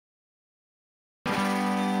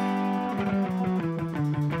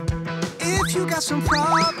if you got some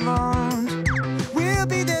problems, we'll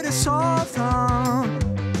be there to solve them.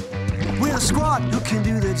 We're a squad who can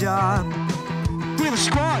do the job. We're a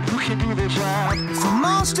squad who can do the job. If a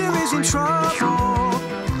monster is in trouble,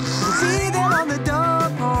 we'll be there on the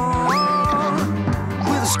double.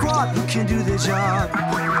 We're the squad who can do the job.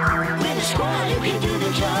 We're the squad who can do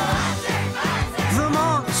the job. The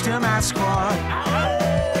Monster Math Squad.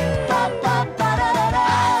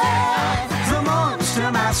 The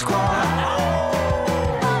Monster Math Squad.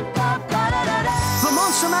 The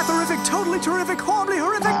Monster Math-horrific, totally terrific, horribly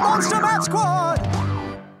horrific Monster Math Squad.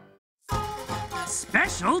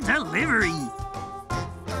 Special delivery.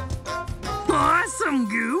 Awesome,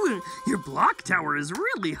 Goo. Your block tower is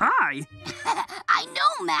really high. I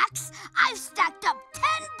know, Max. I've stacked up 10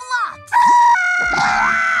 blocks.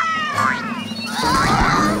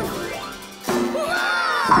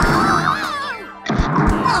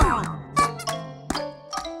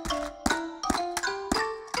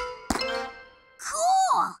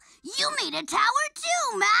 Cool. You made a tower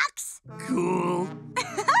too, Max. Cool.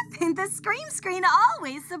 The Scream Screen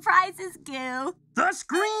always surprises Goo. The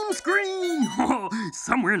Scream Screen! Oh,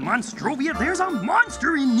 somewhere in Monstrovia, there's a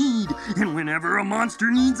monster in need. And whenever a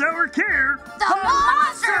monster needs our care, The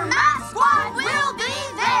Monster Math Squad will be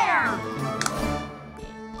there.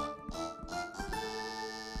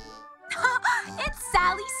 It's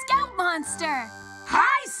Sally Scout Monster.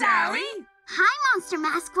 Hi, Sally! Hi, Monster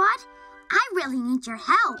Math Squad. I really need your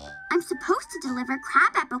help. I'm supposed to deliver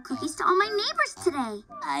crabapple cookies to all my neighbors today.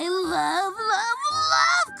 I love, love,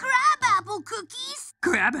 love crabapple cookies.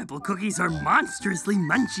 Crabapple cookies are monstrously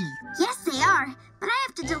munchy. Yes, they are, but I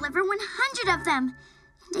have to deliver 100 of them.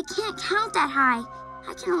 And I can't count that high.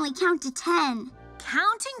 I can only count to 10.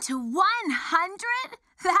 Counting to 100?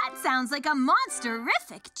 That sounds like a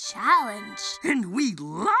monsterific challenge. And we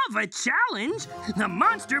love a challenge. The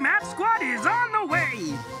Monster Math Squad is on the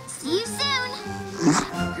way. See you soon.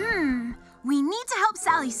 We need to help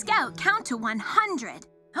Sally Scout count to 100.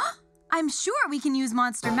 I'm sure we can use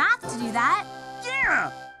Monster Math to do that.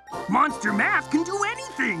 Yeah! Monster Math can do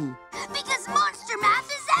anything. Because Monster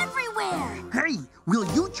Math is everywhere. Hey, will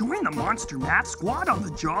you join the Monster Math Squad on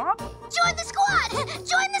the job? Join the squad!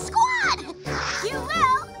 Join the squad! You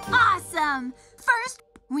will? Awesome! First,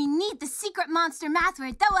 we need the secret monster math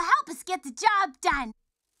word that will help us get the job done.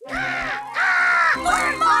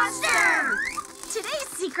 Word monster! Today's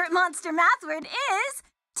secret monster math word is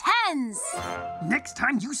tens. Next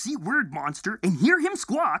time you see Word Monster and hear him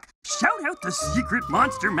squawk, shout out the secret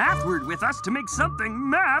monster math word with us to make something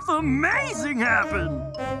math amazing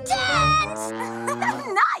happen. Tens!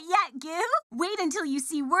 Not yet, Goo. Wait until you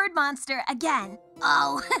see Word Monster again.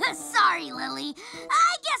 Oh, sorry, Lily.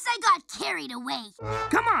 I guess I got carried away.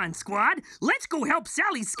 Come on, squad. Let's go help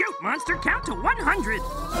Sally Scout Monster count to 100.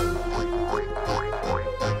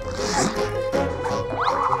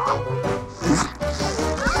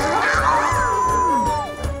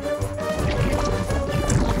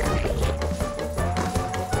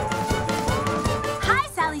 Hi,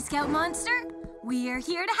 Sally Scout Monster. We're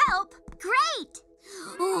here to help. Great!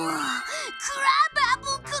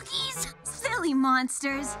 Crabapple cookies! Silly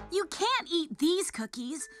monsters. You can't eat these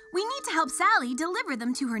cookies. We need to help Sally deliver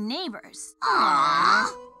them to her neighbors.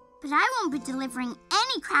 Aww. But I won't be delivering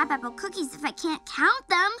any crabapple cookies if I can't count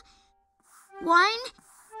them. 1,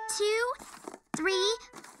 2, 3,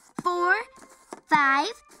 4, 5,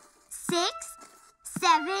 6,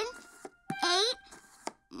 7, 8,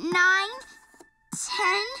 9,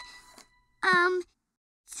 10, 12?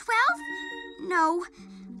 No.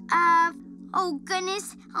 Oh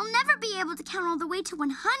goodness, I'll never be able to count all the way to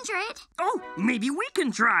 100. Oh, maybe we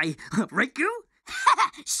can try. Right, Goo?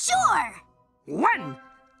 Sure. 1,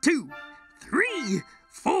 2, 3,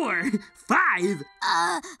 4, 5.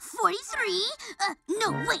 43.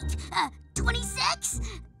 No, wait. 26.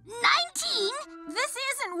 19. This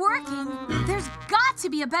isn't working. There's got to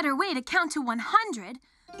be a better way to count to 100.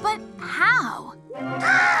 But how?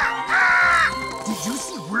 Did you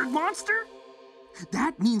see Word Monster?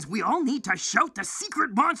 That means we all need to shout the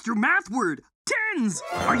secret monster math word, tens.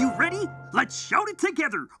 Are you ready? Let's shout it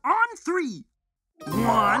together on 3.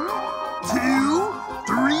 1, 2,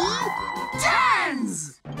 3,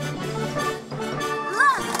 tens! Look,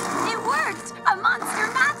 it worked! A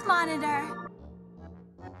monster math monitor.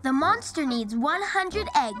 The monster needs 100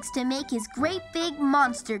 eggs to make his great big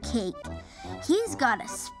monster cake. He's got a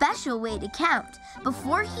special way to count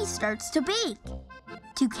before he starts to bake.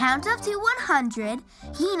 To count up to 100,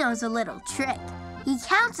 he knows a little trick. He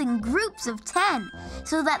counts in groups of 10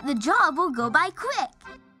 so that the job will go by quick.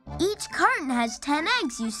 Each carton has 10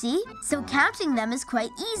 eggs, you see, so counting them is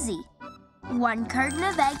quite easy. 1 carton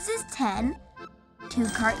of eggs is 10. 2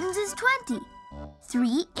 cartons is 20.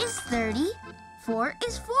 3 is 30. 4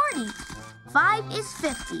 is 40. 5 is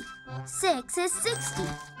 50. 6 is 60.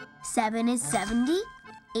 7 is 70.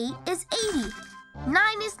 8 is 80.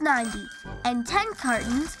 9 is 90. And 10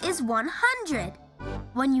 cartons is 100.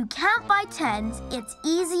 When you count by tens, it's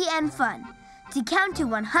easy and fun to count to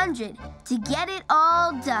 100 to get it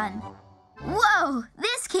all done. Whoa,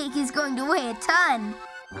 this cake is going to weigh a ton.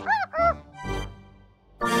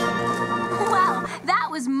 Wow, that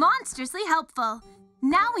was monstrously helpful.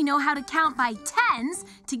 Now we know how to count by tens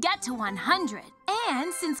to get to 100.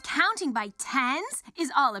 And since counting by tens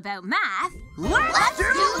is all about math, Let's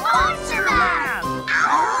do monster math!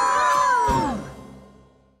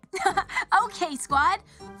 Okay, squad.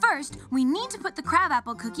 First, we need to put the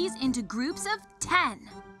crabapple cookies into groups of 10.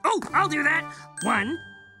 Oh, I'll do that. 1,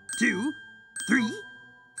 2, 3,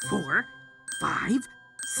 4, 5,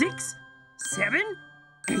 6, 7,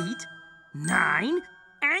 8, 9,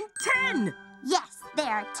 and 10. Yes,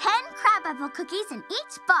 there are 10 crabapple cookies in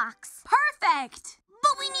each box. Perfect!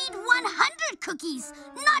 But we need 100 cookies,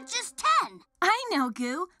 not just 10. I know,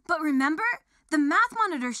 Goo, but remember? The math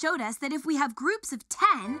monitor showed us that if we have groups of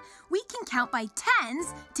 10, we can count by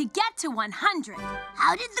tens to get to 100.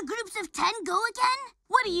 How did the groups of 10 go again?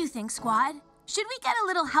 What do you think, squad? Should we get a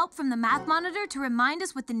little help from the math monitor to remind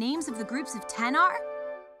us what the names of the groups of 10 are?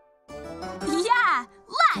 Yeah,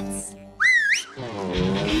 let's!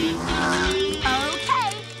 Okay,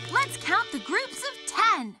 let's count the groups of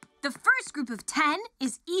 10. The first group of 10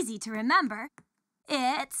 is easy to remember.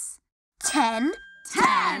 It's 10,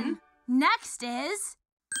 10. Next is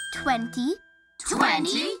 20,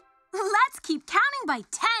 20. Let's keep counting by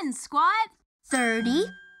 10, squad. 30,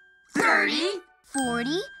 30,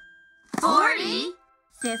 40, 40,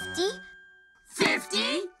 50,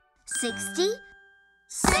 50, 60,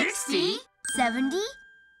 60, 70,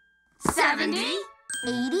 70,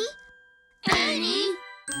 80, 80,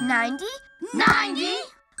 90, 90,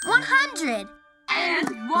 100. and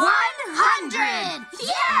 100!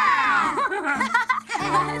 Yeah!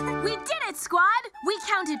 We did it, squad. We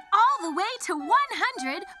counted all the way to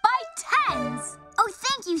 100 by tens. Oh,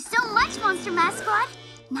 thank you so much, Monster Math Squad.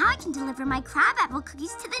 Now I can deliver my crabapple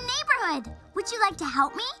cookies to the neighborhood. Would you like to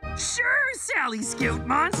help me? Sure, Sally Scout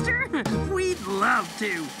Monster. We'd love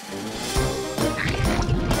to.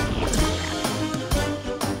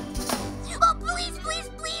 Oh, please, please,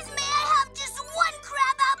 please, may I have just one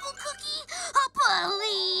crabapple cookie? Oh,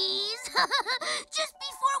 please. Just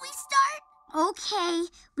before we start? Okay,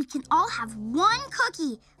 we can all have one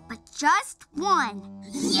cookie, but just one.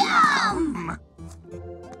 Yum!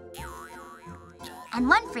 And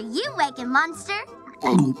one for you, Wagon Monster.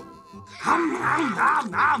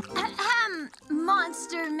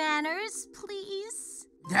 Monster manners, please.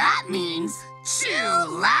 That means chew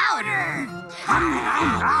louder.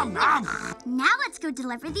 Now let's go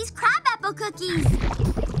deliver these crabapple cookies.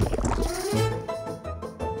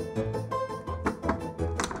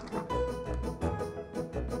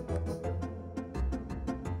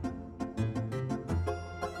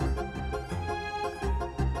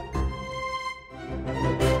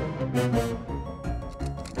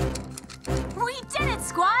 We did it,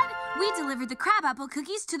 squad. We delivered the crabapple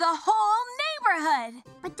cookies to the whole neighborhood.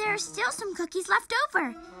 But there are still some cookies left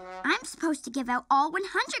over. I'm supposed to give out all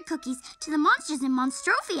 100 cookies to the monsters in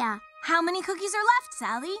Monstrovia. How many cookies are left,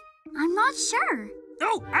 Sally? I'm not sure.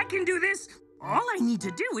 Oh, I can do this. All I need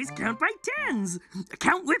to do is count by tens.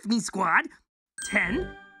 Count with me, squad. 10,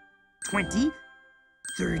 20,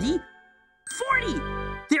 30, 40.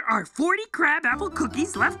 There are 40 crabapple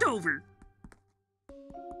cookies left over.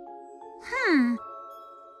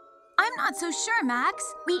 I'm not so sure,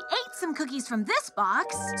 Max. We ate some cookies from this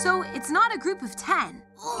box, so it's not a group of 10.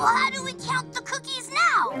 Well, how do we count the cookies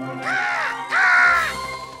now?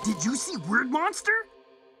 Did you see word monster?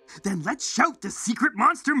 Then let's shout the secret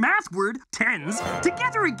monster math word, tens,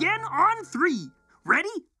 together again on 3.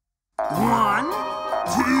 Ready? 1, 2,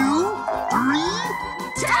 3,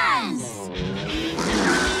 tens!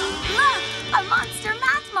 Look, a monster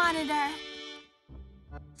math monitor.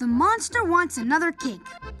 The monster wants another cake.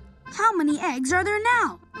 How many eggs are there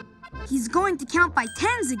now? He's going to count by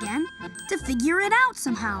tens again to figure it out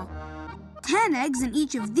somehow. 10 eggs in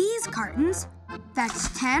each of these cartons. That's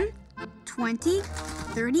 10, 20,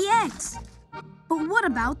 30 eggs. But what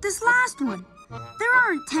about this last one? There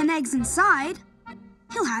aren't 10 eggs inside.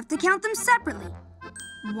 He'll have to count them separately.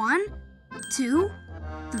 1, 2,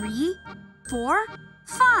 3, 4,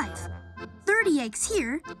 5. 30 eggs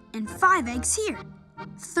here and 5 eggs here.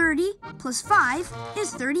 30 plus 5 is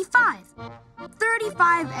 35.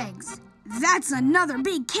 35 eggs. That's another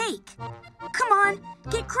big cake. Come on,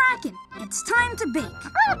 get cracking. It's time to bake.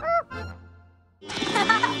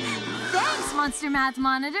 Thanks, Monster Math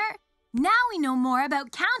Monitor. Now we know more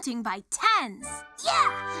about counting by tens.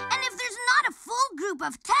 Yeah, and if there's not a full group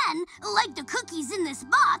of 10, like the cookies in this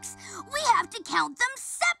box, we have to count them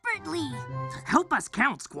separately. Help us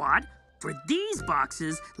count, squad. For these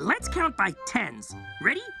boxes, let's count by tens.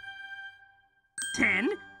 Ready? 10,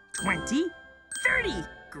 20, 30.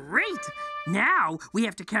 Great! Now we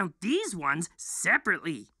have to count these ones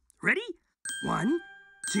separately. Ready? 1,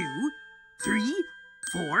 2, 3,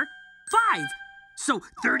 4, 5. So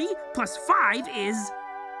 30 plus 5 is...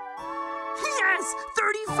 Yes!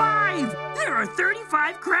 35! There are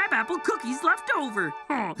 35 crabapple cookies left over.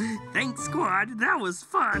 Oh, thanks, squad. That was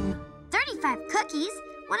fun. 35 cookies?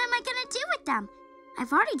 What am I gonna do with them?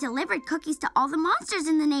 I've already delivered cookies to all the monsters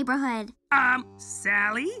in the neighborhood.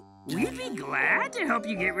 Sally, we'd be glad to help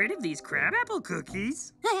you get rid of these crabapple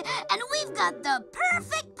cookies. And we've got the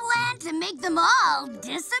perfect plan to make them all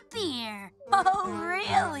disappear. Oh,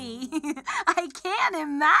 really? I can't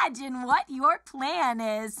imagine what your plan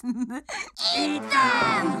is. Eat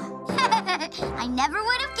them! I never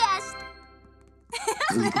would have guessed.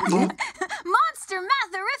 Monster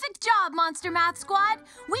Math-erific job, Monster Math Squad!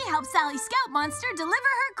 We helped Sally Scout Monster deliver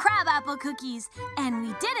her crabapple cookies. And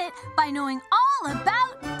we did it by knowing all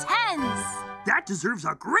about tens. That deserves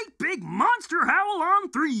a great big monster howl on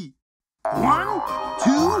 3. 1,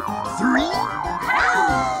 2, 3.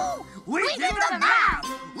 Howl! We did the math!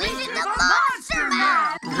 We did the monster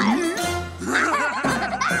math!